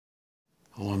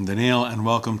Hello, I'm Daniel, and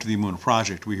welcome to the Emunah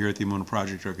Project. We here at the Emunah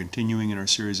Project are continuing in our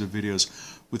series of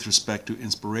videos with respect to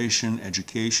inspiration,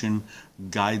 education,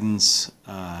 guidance,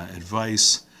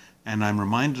 advice, and I'm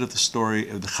reminded of the story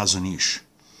of the Chazon Ish,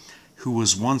 who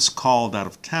was once called out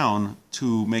of town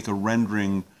to make a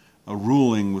ruling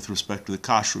with respect to the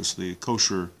kashrus, the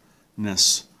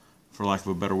kosherness, for lack of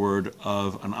a better word,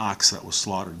 of an ox that was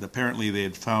slaughtered. Apparently they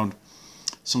had found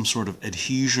some sort of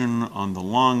adhesion on the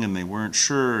lung and they weren't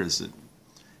sure, is it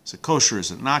kosher,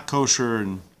 is it not kosher?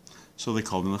 And so they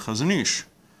called him the Chazon Ish.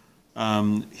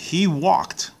 He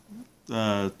walked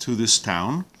to this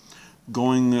town,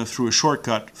 going through a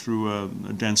shortcut through a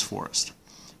dense forest.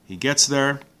 He gets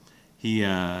there, he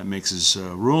makes his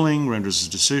ruling, renders his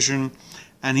decision,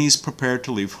 and he's prepared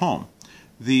to leave home.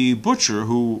 The butcher,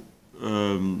 who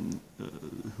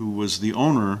was the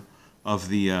owner of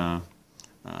the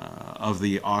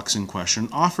ox in question,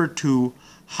 offered to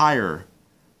hire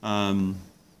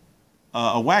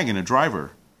a wagon, a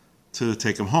driver, to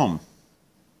take him home.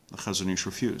 The Chazon Ish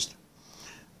refused.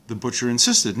 The butcher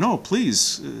insisted, no,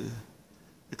 please,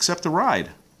 accept a ride.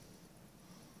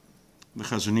 The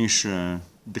Chazon Ish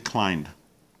declined,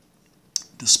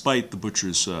 despite the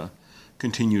butcher's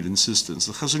continued insistence.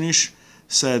 The Chazon Ish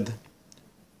said,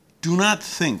 do not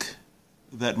think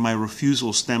that my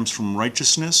refusal stems from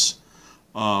righteousness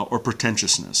or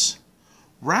pretentiousness.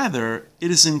 Rather,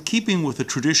 it is in keeping with the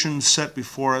tradition set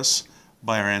before us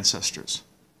by our ancestors.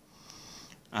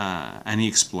 And he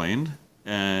explained,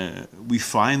 we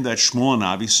find that Shmuel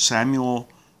Navi, Samuel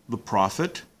the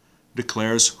prophet,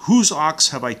 declares, whose ox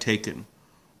have I taken?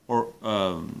 Or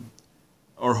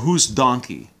whose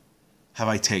donkey have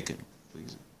I taken?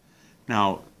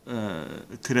 Now,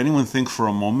 could anyone think for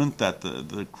a moment that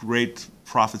the great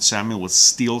prophet Samuel would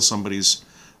steal somebody's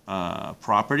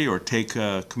property or take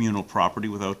communal property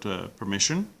without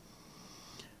permission?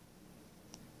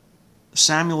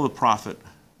 Samuel the prophet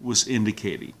was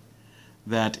indicating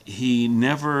that he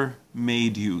never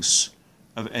made use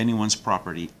of anyone's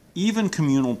property, even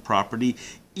communal property,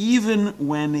 even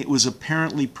when it was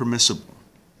apparently permissible.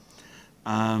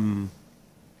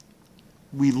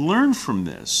 We learn from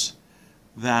this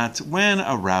that when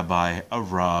a rabbi, a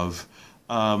rav,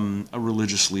 a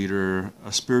religious leader,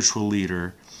 a spiritual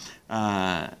leader,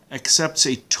 accepts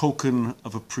a token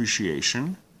of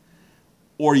appreciation,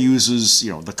 or uses,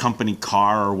 the company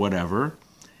car or whatever,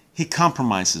 he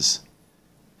compromises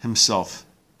himself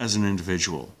as an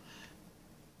individual.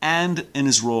 And in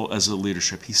his role as a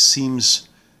leadership, he seems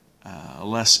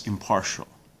less impartial.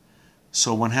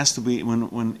 So one has to be, when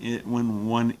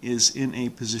one is in a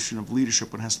position of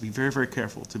leadership, one has to be very, very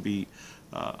careful to be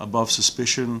above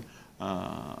suspicion,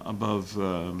 above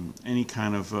any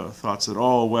kind of thoughts that,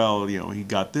 oh, well, he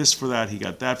got this for that, he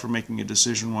got that for making a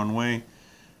decision one way.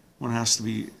 One has to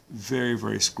be very,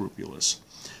 very scrupulous.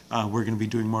 We're going to be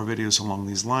doing more videos along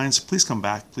these lines. Please come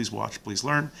back, please watch, please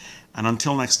learn. And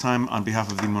until next time, on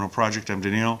behalf of the Emunah Project, I'm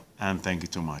Daniel, and thank you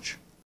so much.